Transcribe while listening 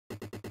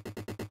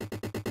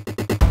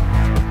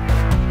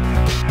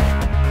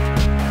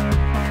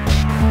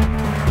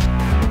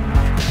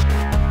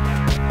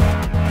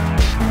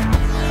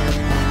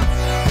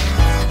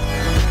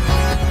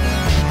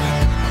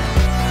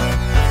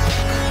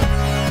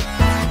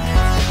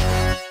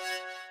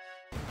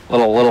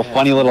Little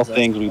funny little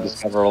things we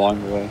discover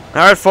along the way.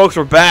 Alright, folks,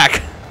 we're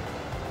back.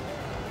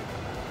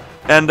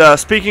 And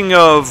speaking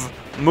of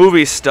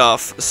movie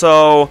stuff,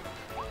 so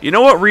you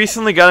know what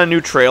recently got a new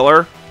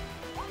trailer?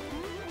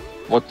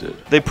 What did?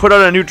 They put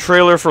out a new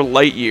trailer for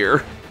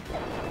Lightyear.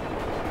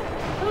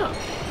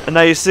 Oh. And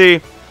now you see,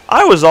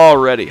 I was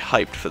already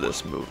hyped for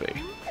this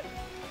movie.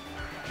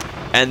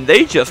 And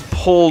they just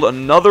pulled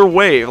another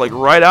wave, like,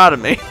 right out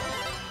of me.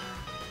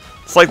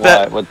 It's like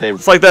that.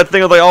 It's like that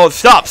thing of like, oh,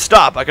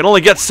 stop! I can only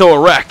get so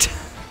erect.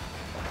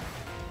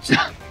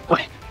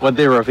 Wait, what'd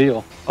they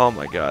reveal? Oh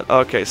my god.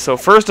 Okay, so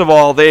first of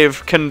all,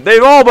 they've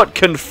all but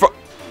confirmed.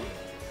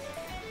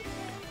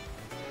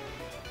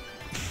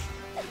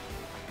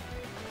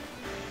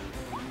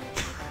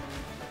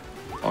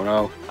 Oh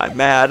no! I'm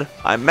mad.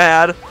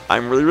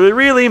 I'm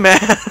really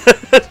mad.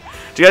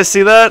 Do you guys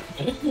see that?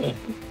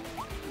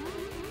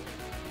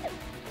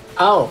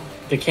 Oh,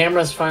 the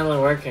camera's finally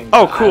working.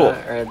 Oh, cool.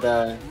 Or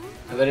the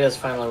video's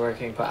finally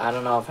working, but I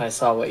don't know if I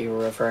saw what you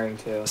were referring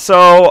to.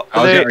 So,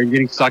 are you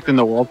getting sucked in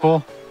the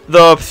whirlpool?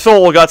 The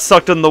soul got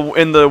sucked in the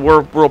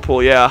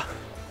whirlpool, yeah.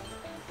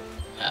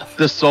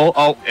 The soul?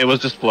 Oh, it was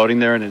just floating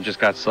there and it just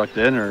got sucked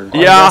in, or?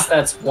 Well, yeah. I guess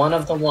that's one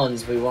of the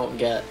ones we won't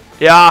get.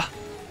 Yeah.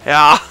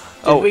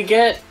 Did we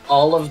get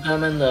all of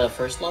them in the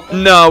first level?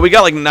 No, we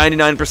got like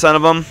 99%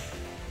 of them.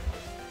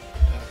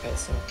 Okay,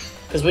 so...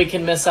 Because we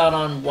can miss out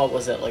on, what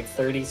was it, like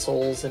 30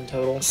 souls in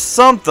total?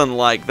 Something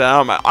like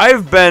that.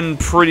 I've been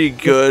pretty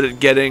good at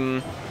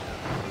getting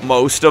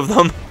most of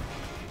them.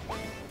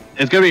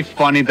 It's gonna be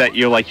funny that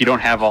you don't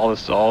have all the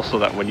souls, so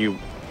that when you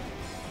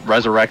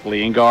resurrect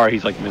Liengar,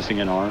 he's like missing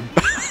an arm.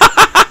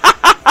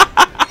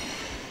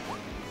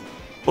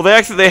 Well,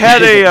 they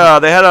had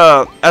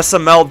a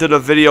SML did a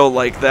video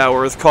like that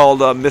where it's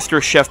called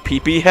Mr. Chef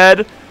Pee-Pee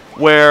Head,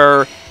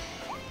 where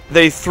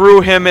they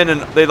threw him in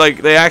and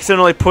they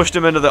accidentally pushed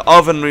him into the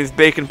oven with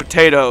baking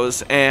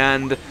potatoes,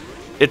 and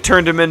it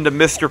turned him into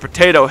Mr.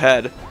 Potato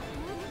Head.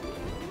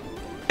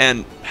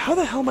 And how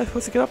the hell am I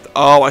supposed to get up?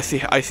 Oh, I see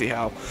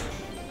how.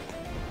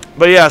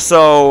 But yeah,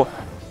 so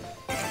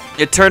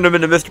it turned him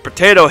into Mr.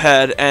 Potato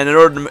Head, and in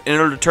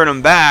order to turn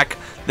him back,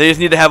 they just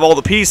need to have all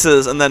the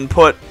pieces and then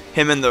put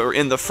him in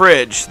the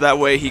fridge. That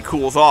way he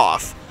cools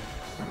off.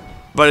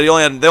 But they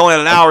only had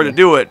an hour to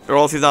do it, or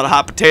else he's not a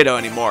hot potato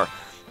anymore.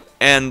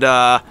 And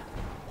the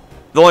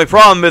only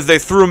problem is they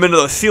threw him into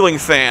the ceiling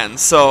fan,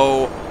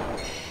 so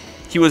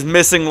he was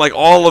missing like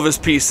all of his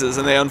pieces,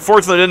 and they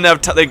unfortunately didn't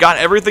have they got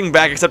everything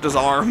back except his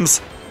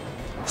arms.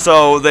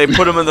 So they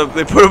put him in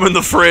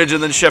the fridge,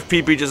 and then Chef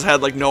Pee-Pee just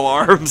had like no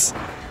arms.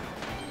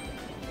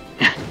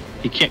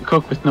 He can't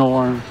cook with no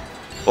arms.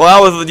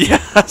 Well,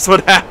 that's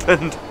what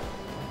happened.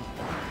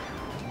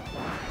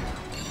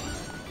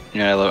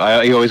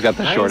 Yeah, he always got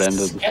the short end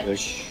of the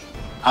stick.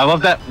 I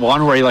love that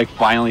one where he like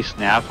finally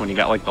snapped when he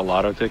got like the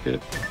lotto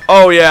ticket.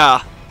 Oh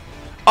yeah.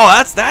 Oh,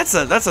 that's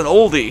an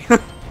oldie.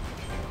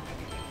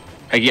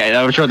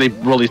 Yeah, I'm sure they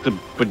released a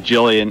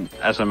bajillion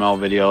SML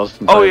videos.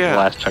 Oh yeah.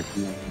 Last check.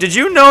 Did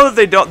you know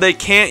that they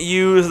can't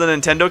use the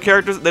Nintendo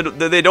characters?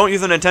 They don't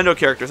use the Nintendo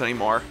characters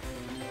anymore.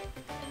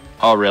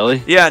 Oh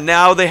really? Yeah,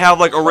 now they have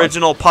like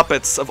original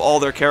puppets of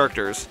all their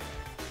characters.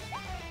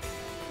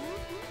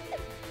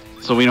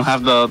 So we don't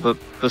have the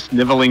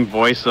sniveling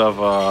voice of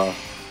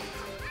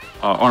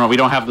oh no, we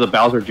don't have the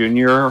Bowser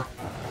Jr.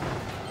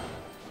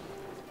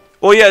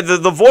 Well, yeah,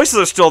 the voices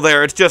are still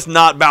there. It's just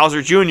not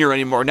Bowser Jr.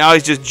 anymore. Now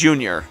he's just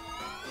Junior.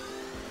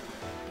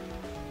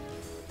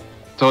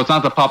 So it's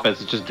not the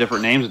puppets, it's just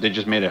different names, they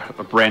just made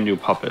a brand new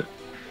puppet.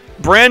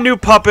 Brand new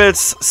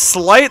puppets,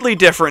 slightly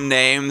different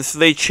names.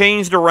 They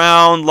changed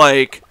around,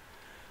 like,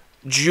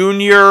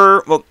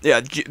 Junior. Well,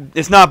 yeah,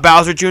 it's not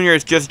Bowser Jr.,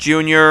 it's just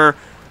Junior.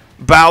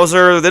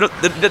 Bowser,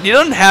 he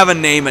doesn't have a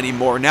name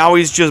anymore. Now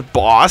he's just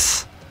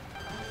Boss.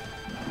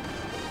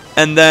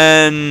 And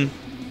then,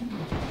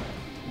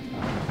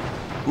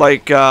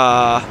 like,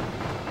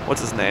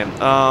 what's his name?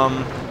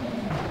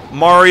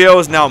 Mario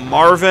is now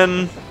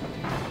Marvin.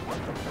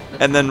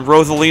 And then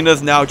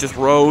Rosalina's now just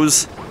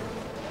Rose.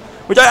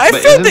 Which I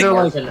feel like...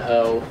 Marvin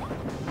O.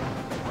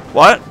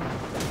 What?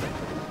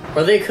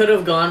 Or they could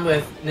have gone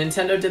with...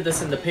 Nintendo did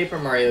this in the Paper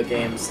Mario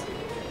games.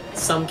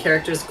 Some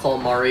characters call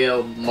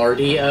Mario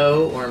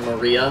Marty-O or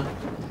Maria.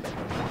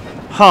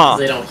 Huh.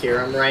 They don't hear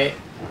him right.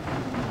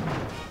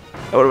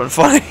 That would have been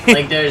funny.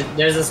 Like,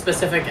 there's a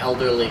specific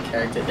elderly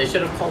character. They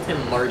should have called him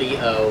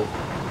Marty-O.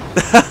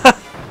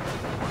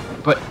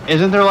 But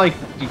isn't there like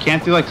you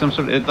can't do like some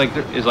sort of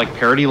is like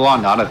parody law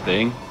not a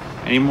thing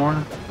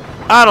anymore?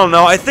 I don't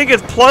know. I think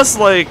it's plus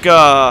like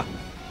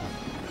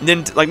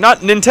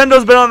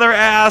Nintendo's been on their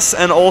ass,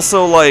 and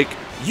also like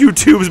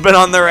YouTube's been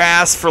on their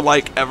ass for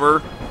like ever.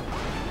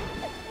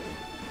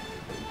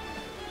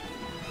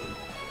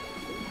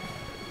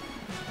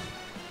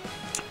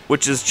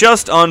 Which is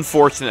just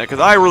unfortunate because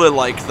I really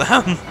like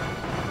them.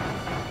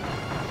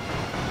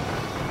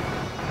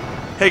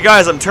 Hey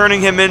guys, I'm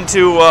turning him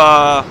into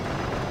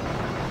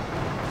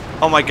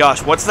oh my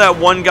gosh, what's that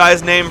one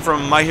guy's name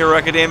from My Hero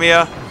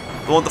Academia?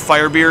 The one with the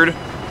fire beard?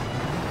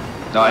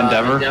 No,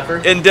 Endeavor.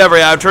 Endeavor,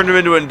 yeah, I've turned him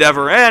into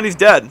Endeavor, and he's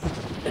dead.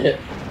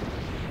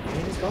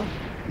 He's gone.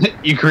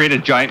 You create a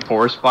giant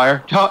forest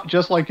fire,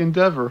 just like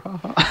Endeavor.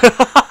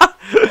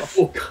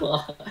 Oh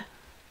god.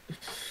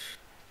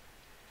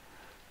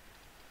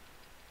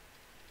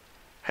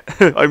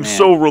 I'm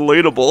so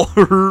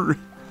relatable.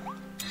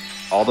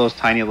 All those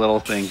tiny little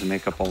things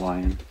make up a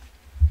lion.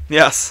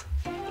 Yes.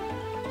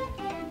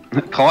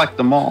 Collect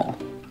them all.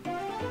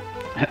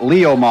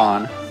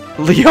 Leomon.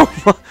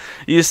 Leomon.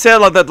 You said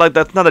like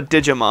that's not a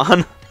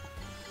Digimon.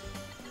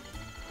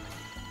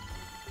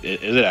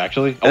 Is it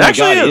actually? Oh my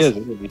god, is.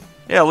 He is.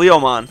 Yeah,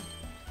 Leomon.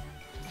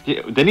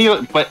 Yeah, then he,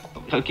 but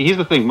okay, here's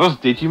the thing.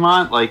 Most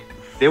Digimon, like,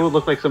 they would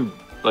look like some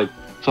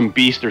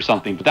beast or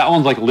something, but that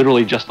one's like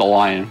literally just a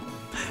lion.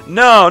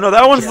 No,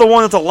 that one's the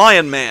one that's a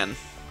lion man.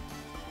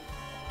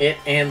 It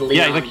and Leon.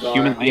 Yeah, he's like a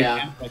human lion.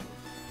 Yeah.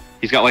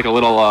 He's got like a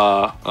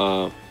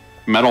little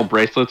metal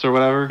bracelets or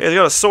whatever. Yeah, he's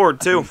got a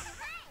sword too.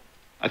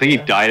 I think he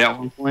died at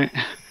one point.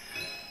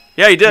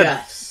 Yeah, he did.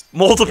 Yes.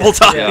 Multiple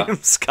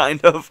times,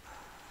 kind of.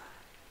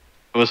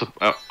 It was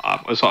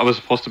I was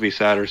supposed to be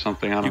sad or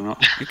something. I don't know.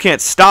 You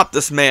can't stop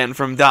this man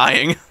from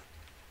dying.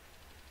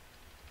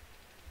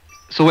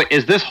 So wait,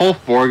 is this whole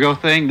Forgo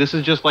thing? This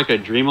is just like a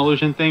dream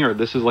illusion thing, or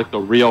this is like the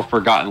real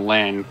Forgotten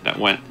Land that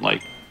went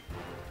like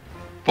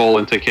full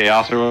into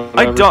chaos or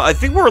whatever? I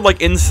think we're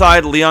like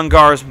inside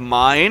Leongar's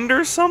mind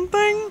or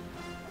something,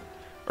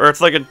 or it's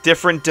like a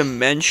different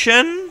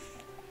dimension.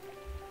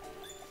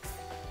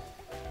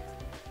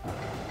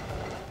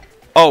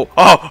 Oh!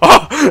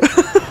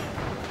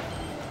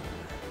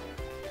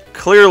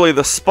 Clearly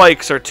the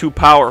spikes are too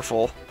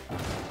powerful.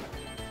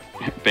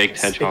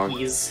 Baked hedgehog.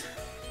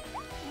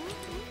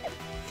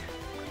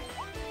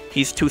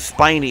 He's too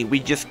spiny, we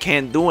just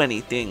can't do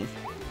anything.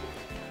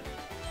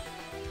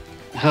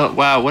 Oh,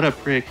 wow, what a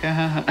prick.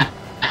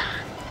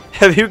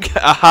 Have you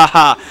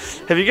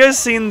guys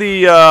seen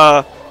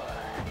the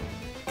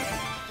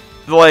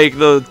like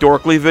the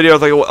Dorkly video,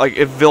 like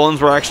if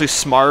villains were actually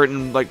smart,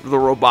 and like the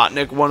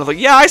Robotnik one was like,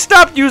 yeah, I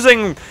stopped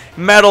using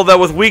metal that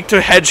was weak to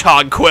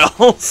hedgehog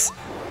quills.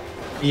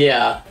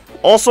 Yeah.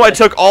 Also, I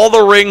took all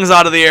the rings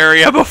out of the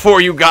area before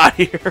you got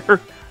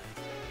here.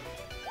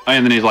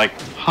 And then he's like,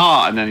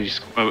 huh, and then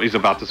he's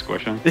about to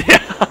squish him. Yeah.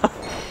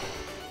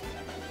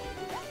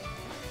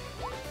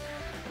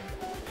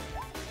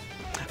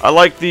 I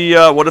like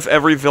the, what if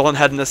every villain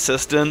had an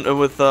assistant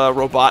with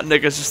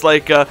Robotnik? It's just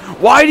like,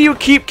 why do you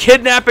keep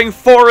kidnapping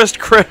forest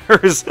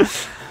critters?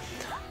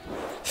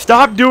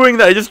 Stop doing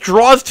that. It just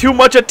draws too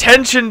much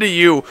attention to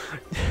you.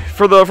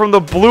 From the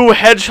blue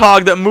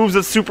hedgehog that moves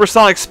at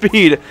supersonic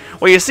speed.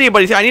 Well, you see,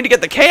 but I need to get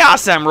the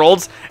Chaos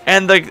Emeralds,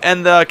 and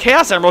the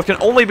Chaos Emeralds can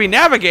only be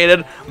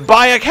navigated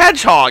by a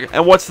hedgehog.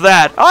 And what's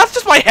that? Oh, that's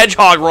just my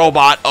hedgehog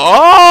robot.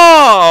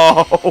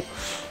 Oh!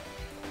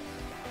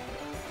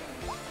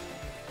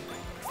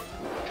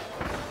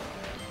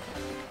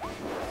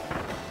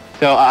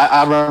 So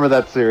I remember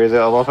that series.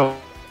 I love how...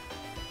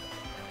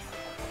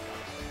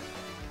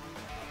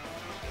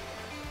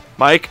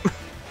 Mike?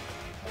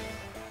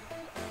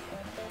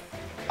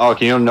 Oh,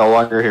 can you no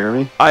longer hear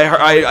me?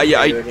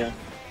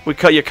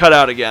 You cut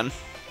out again.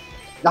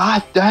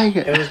 Ah, dang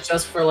it. It was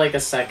just for like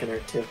a second or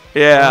two.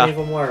 Yeah. Don't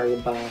even worry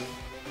about it.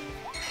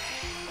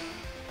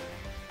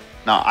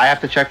 No, I have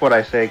to check what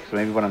I say, because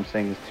maybe what I'm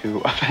saying is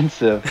too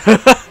offensive.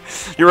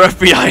 Your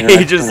FBI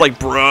agent's like,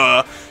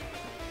 bruh.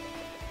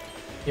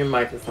 Your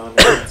microphone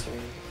is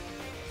answering.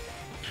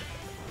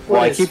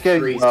 Well, I keep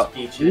getting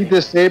you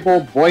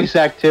disabled voice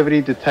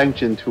activity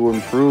detection to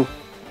improve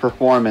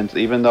performance,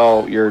 even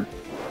though you're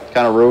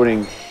kind of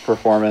ruining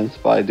performance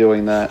by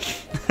doing that.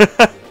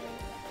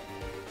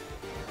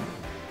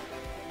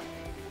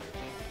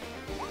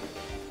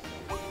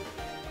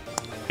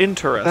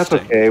 Interesting. That's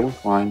okay. We're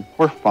fine.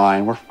 We're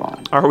fine. We're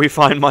fine. Are we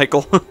fine,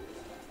 Michael?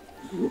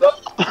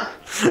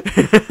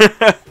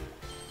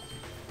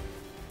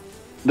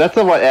 That's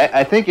what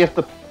I think. If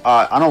the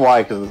I don't know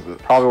why, because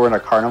probably we're in a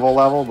carnival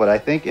level, but I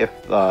think if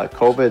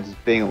COVID's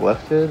being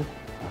lifted,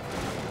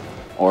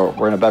 or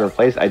we're in a better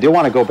place, I do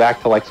want to go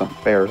back to like some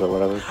fairs or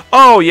whatever.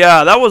 Oh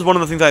yeah, that was one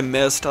of the things I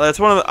missed. That's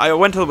one of I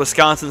went to the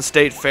Wisconsin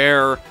State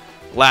Fair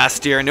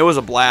last year, and it was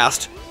a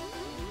blast.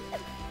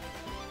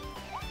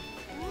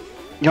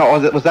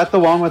 Was that the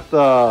one with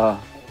the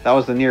that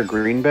was the near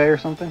Green Bay or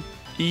something?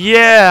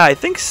 Yeah, I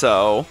think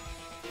so.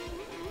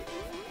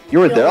 You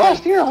were there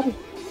last year?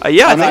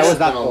 Yeah, I think it's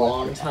been a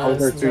long time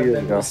since I've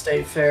been to the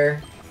state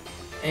fair,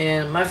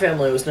 and my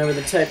family was never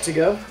the type to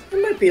go.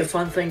 It might be a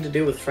fun thing to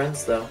do with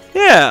friends, though.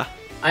 Yeah.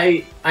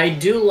 I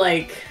do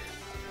like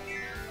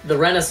the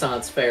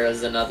Renaissance Fair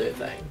is another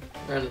thing.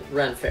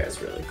 Ren Fair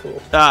is really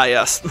cool. Ah,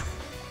 yes.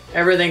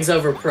 Everything's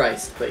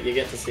overpriced, but you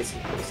get to see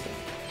some cool stuff.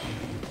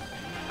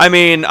 I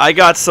mean, I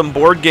got some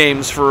board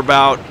games for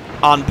about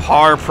on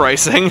par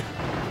pricing.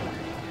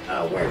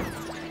 Oh, word.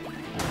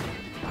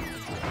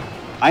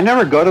 I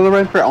never go to the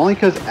Ren Fair only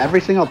because every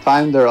single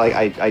time they're like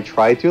I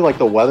try to, like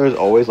the weather's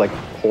always like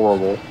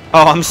horrible.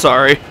 Oh, I'm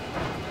sorry.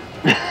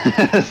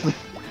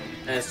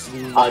 It's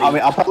I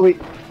mean, I'll probably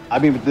I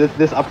mean,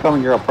 this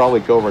upcoming year I'll probably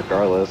go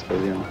regardless,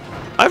 because you know.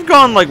 I've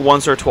gone like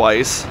once or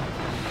twice.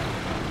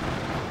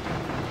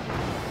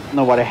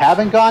 No, what I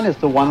haven't gone is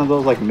to one of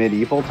those like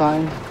medieval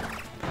times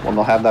when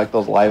they'll have like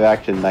those live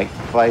action night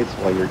fights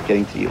while you're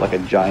getting to eat like a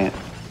giant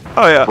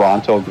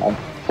Bronto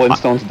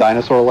Flintstones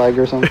dinosaur leg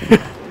or something.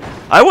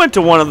 I went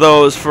to one of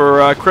those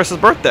for Chris's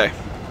birthday.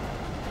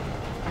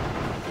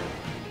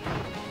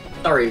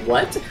 Sorry,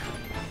 what?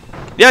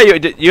 Yeah,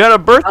 you had a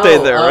birthday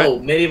there, right? Oh,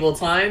 medieval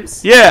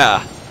times?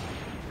 Yeah.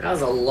 That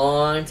was a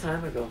long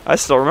time ago. I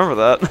still remember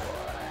that.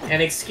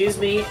 And excuse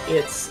me,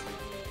 it's...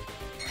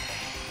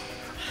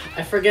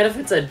 I forget if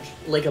it's a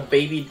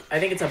baby... I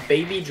think it's a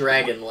baby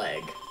dragon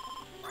leg.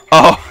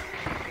 Oh.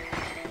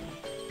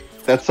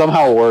 That's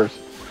somehow worse.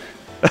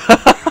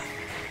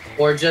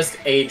 Or just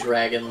a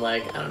dragon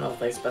leg. I don't know if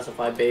they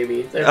specify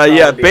baby.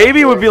 Yeah,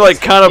 baby would be like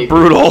kind of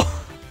brutal.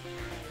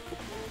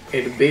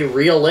 It'd be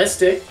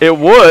realistic. It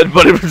would,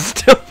 but it would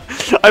still...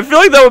 I feel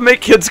like that would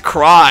make kids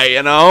cry,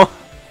 you know?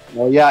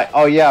 Well, yeah.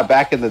 Oh, yeah.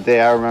 Back in the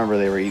day, I remember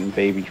they were eating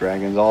baby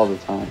dragons all the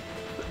time.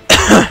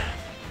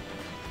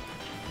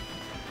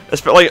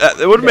 Like,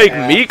 it would make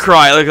me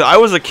cry. Like, I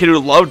was a kid who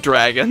loved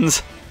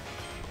dragons.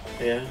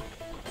 Yeah.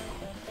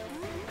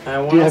 I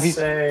want to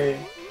say...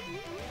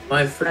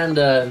 My friend,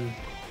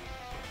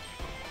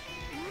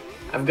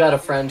 I've got a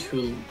friend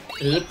who's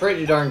a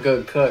pretty darn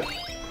good cook.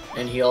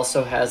 And he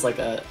also has like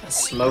a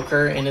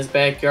smoker in his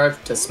backyard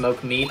to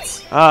smoke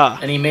meats.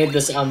 And he made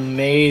this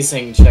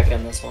amazing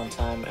chicken this one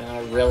time, and I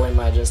really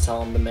might just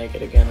tell him to make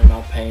it again, and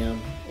I'll pay him.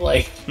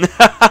 Like,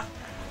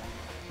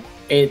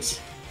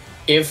 if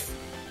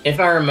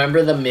I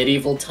remember the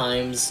medieval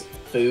times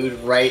food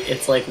right,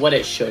 it's like what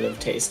it should have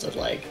tasted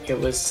like. It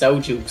was so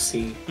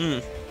juicy,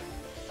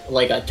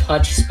 like a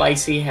touch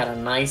spicy, had a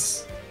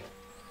nice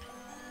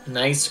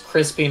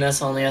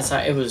crispiness on the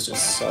outside. It was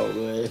just so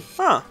good.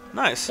 Huh,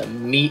 nice. The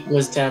meat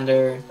was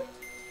tender.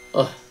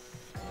 Ugh.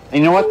 And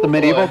you know what? The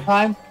medieval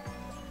time,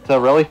 to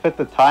really fit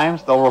the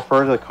times, they'll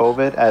refer to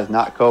COVID as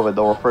not COVID.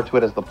 They'll refer to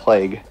it as the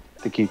plague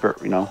to keep it,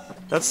 you know,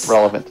 that's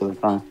relevant to the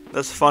time.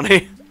 That's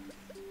funny.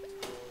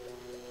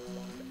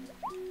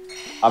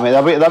 I mean,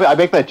 I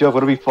make that joke.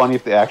 Would it be funny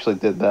if they actually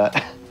did that?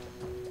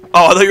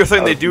 Oh, I thought you were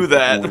saying they do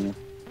that.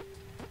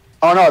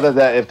 Oh no,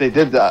 that if they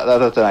did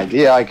that's an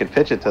idea. I could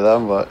pitch it to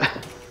them, but.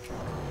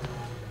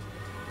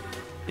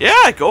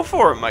 Yeah, go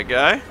for it, my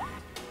guy.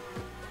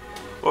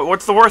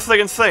 What's the worst they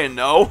can say?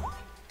 No?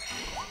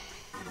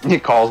 He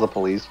calls the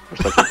police for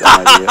such a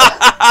dumb idea.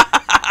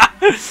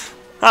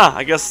 Huh,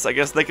 I guess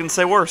they can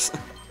say worse.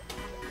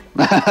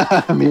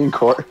 Me in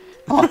court.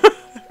 Huh.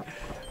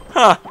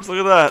 Huh, just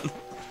look at that.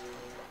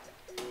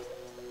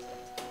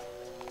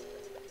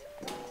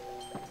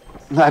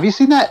 Have you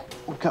seen that?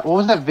 What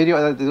was that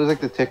video? It was like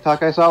the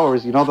TikTok I saw, where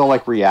you know they'll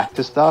like react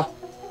to stuff.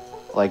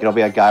 Like it'll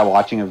be a guy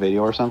watching a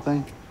video or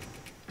something.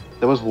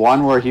 There was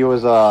one where he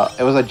was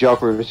it was a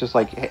joke where it was just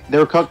like hey, they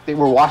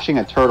were washing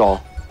a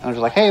turtle, and I was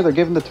just like, hey, they're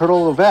giving the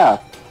turtle a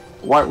bath.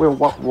 Why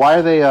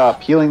are they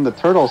peeling the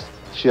turtle's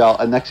shell?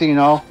 And next thing you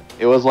know,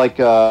 it was like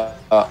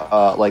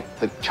like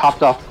the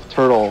chopped off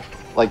turtle.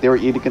 Like they were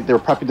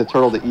prepping the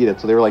turtle to eat it,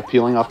 so they were like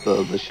peeling off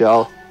the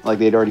shell. Like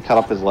they'd already cut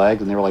up his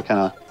legs, and they were like kind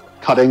of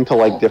cutting to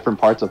like different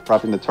parts of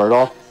prepping the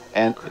turtle.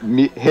 And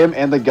me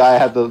and the guy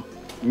had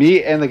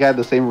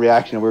the same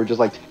reaction. And we were just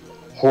like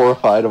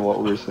horrified of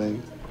what we were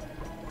seeing.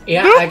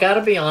 Yeah, I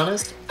gotta be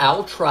honest.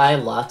 I'll try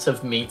lots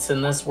of meats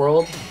in this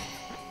world.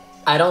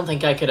 I don't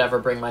think I could ever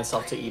bring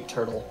myself to eat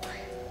turtle.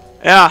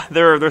 Yeah,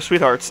 they're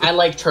sweethearts. I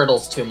like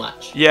turtles too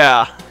much.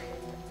 Yeah.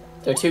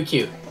 They're too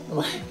cute.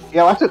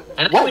 Yeah, that's it.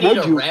 And I would eat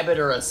a rabbit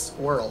or a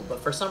squirrel, but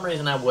for some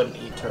reason I wouldn't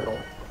eat turtle.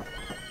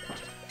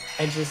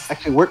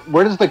 Actually,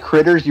 where does the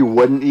critters you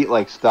wouldn't eat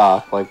like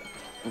stop? Like,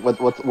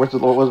 where's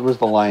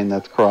the line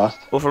that's crossed?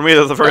 Well, for me,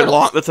 that's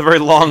a very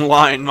long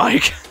line,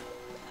 Mike.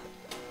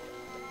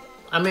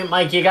 I mean,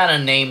 Mike, you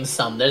gotta name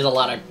some. There's a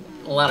lot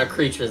of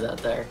creatures out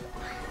there.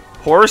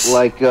 Horse?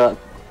 Like,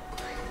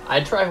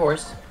 I'd try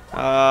horse.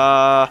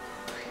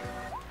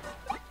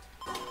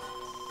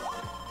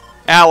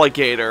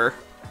 Alligator.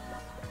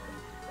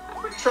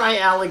 I would try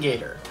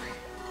alligator.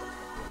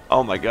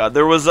 Oh my god,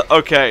 there was...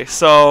 Okay,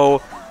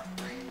 so...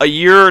 A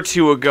year or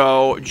two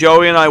ago,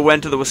 Joey and I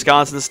went to the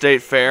Wisconsin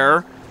State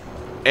Fair,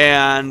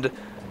 and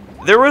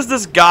there was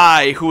this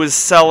guy who was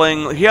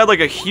selling... He had like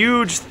a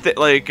huge,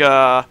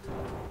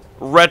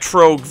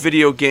 retro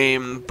video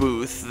game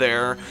booth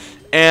there,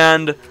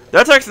 and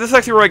this is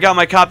actually where I got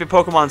my copy of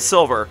Pokemon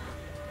Silver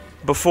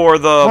before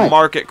the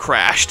market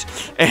crashed.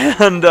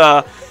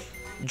 And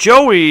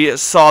Joey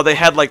saw they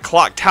had like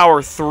Clock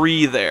Tower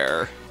 3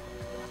 there,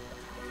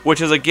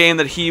 which is a game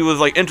that he was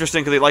like interested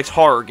in because he likes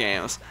horror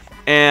games.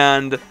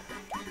 And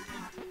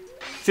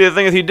see, the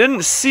thing is, he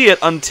didn't see it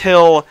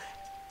until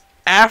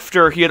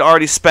after he had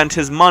already spent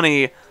his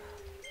money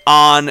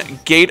on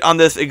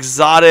this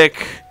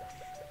exotic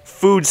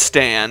food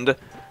stand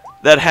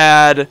that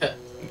had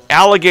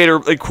alligator,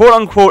 like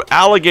quote-unquote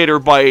alligator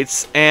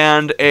bites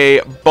and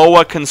a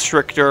boa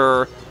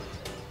constrictor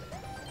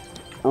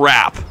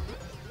wrap.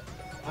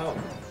 Oh,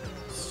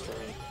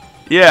 strange.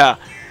 Yeah,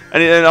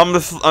 and I'm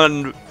just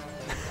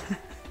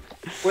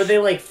Were they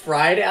like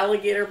fried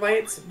alligator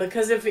bites?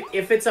 Because if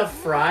it's a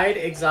fried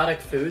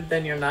exotic food,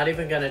 then you're not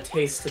even gonna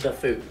taste the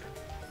food.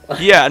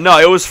 Yeah, no,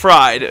 it was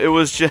fried. It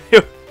was just.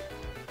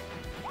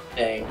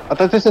 Dang. I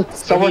thought this is So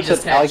someone he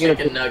just said had alligator.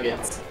 chicken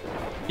nuggets.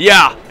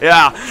 Yeah.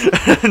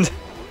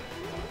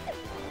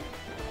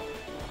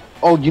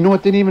 Oh, you know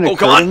what didn't even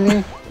occur to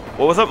me?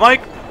 What was that,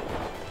 Mike?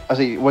 I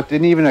see. What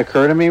didn't even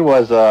occur to me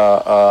was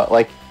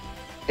like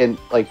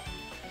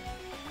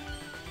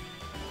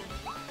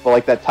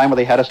that time where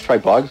they had us try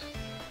bugs.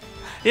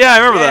 Yeah, I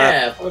remember that.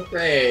 Yeah, fourth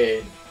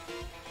grade.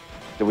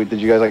 Did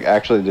you guys like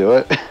actually do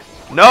it?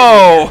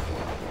 No!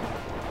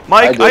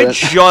 Mike, I didn't.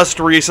 just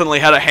recently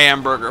had a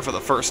hamburger for the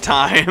first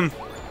time.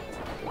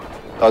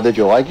 Oh, did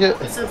you like it?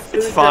 It's a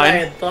food fine. that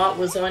I had thought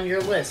was on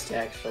your list,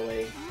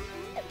 actually.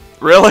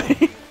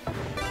 Really?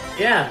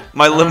 Yeah.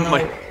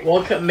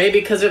 Well, maybe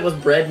because it was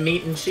bread,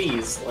 meat, and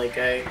cheese. Like,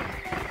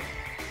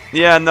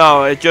 Yeah,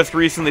 no, I just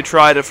recently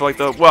tried it for like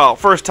the,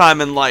 first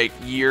time in like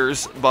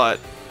years, but,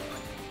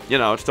 you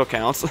know, it still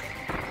counts.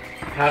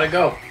 How'd it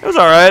go? It was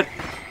alright.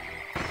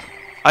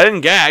 I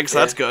didn't gag, so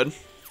that's good.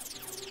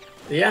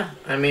 Yeah,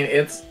 I mean,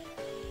 it's,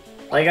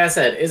 like I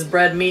said, it's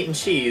bread, meat, and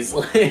cheese.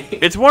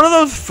 It's one of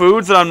those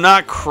foods that I'm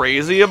not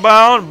crazy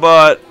about,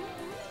 but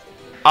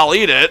I'll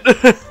eat it.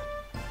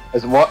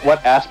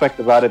 What aspect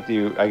about it do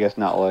you, I guess,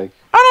 not like?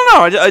 I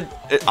don't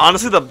know.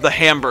 Honestly, the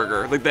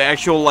hamburger, like the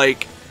actual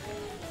like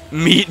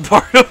meat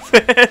part of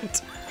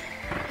it,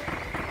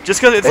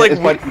 just because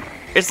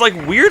it's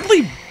like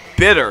weirdly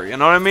bitter. You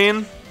know what I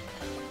mean?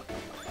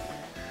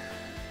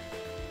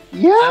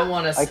 Yeah. I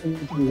want to.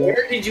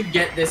 Where did you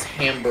get this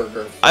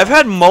hamburger from? I've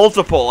had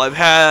multiple. I've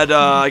had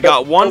I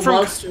got one from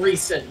the most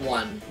recent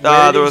one.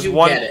 Where there was did you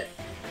one. Get it?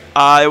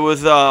 It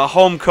was a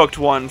home cooked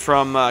one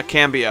from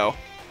Cambio.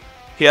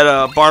 He had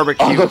a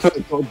barbecue.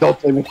 Oh, don't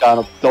say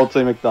McDonald's. Don't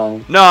say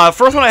McDonald's. No, the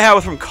first one I had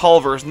was from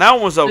Culver's, and that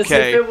one was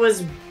okay.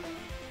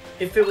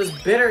 If it was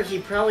bitter, he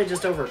probably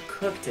just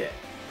overcooked it.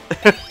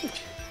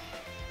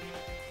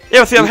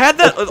 Yeah, see, I've had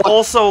that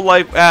also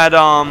like at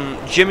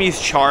Jimmy's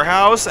Char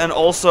House, and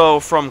also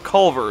from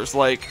Culver's.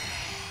 Like,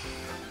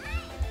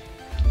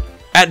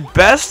 at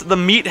best, the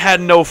meat had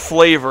no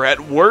flavor. At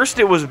worst,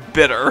 it was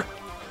bitter.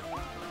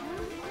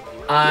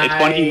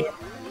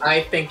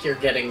 I think you're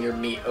getting your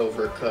meat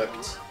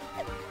overcooked.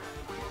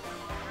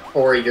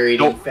 Or you're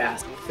eating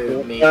fast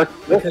food meat.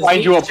 Because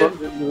find you a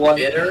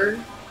bitter.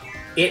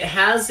 It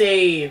has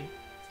a...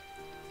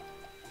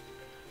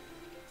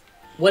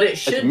 What it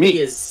should be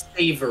is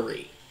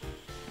savory.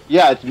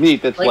 Yeah, it's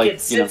meat. That's like it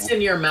sits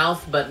in your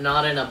mouth, but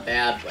not in a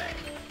bad way.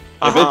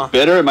 If it's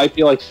bitter, it might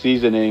be like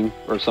seasoning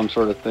or some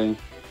sort of thing.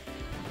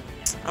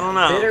 I don't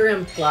know. Bitter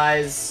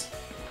implies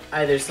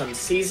either some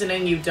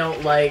seasoning you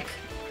don't like,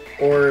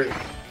 or...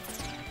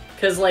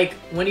 Because, like,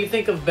 when you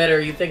think of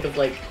bitter, you think of,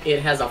 like,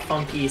 it has a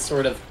funky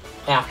sort of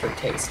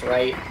aftertaste,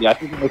 right? Yeah, I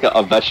think like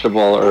a vegetable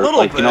or a little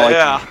like, bit, you know, like...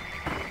 yeah.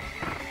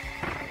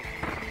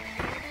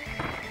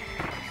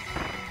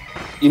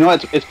 You know,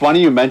 it's funny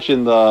you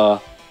mentioned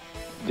the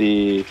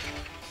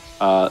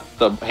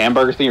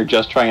hamburger thing. You're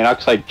just trying it out,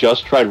 because I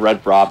just tried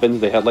Red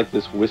Robin's. They had like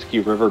this Whiskey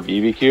River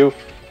BBQ,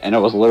 and it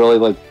was literally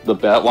like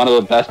one of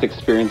the best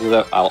experiences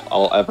that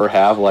I'll ever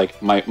have.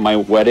 Like my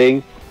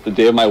wedding, the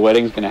day of my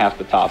wedding is gonna have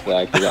to top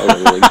that, because that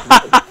was really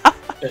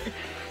good.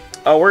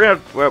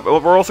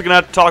 We're also gonna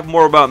have to talk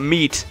more about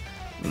meat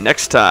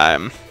next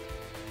time.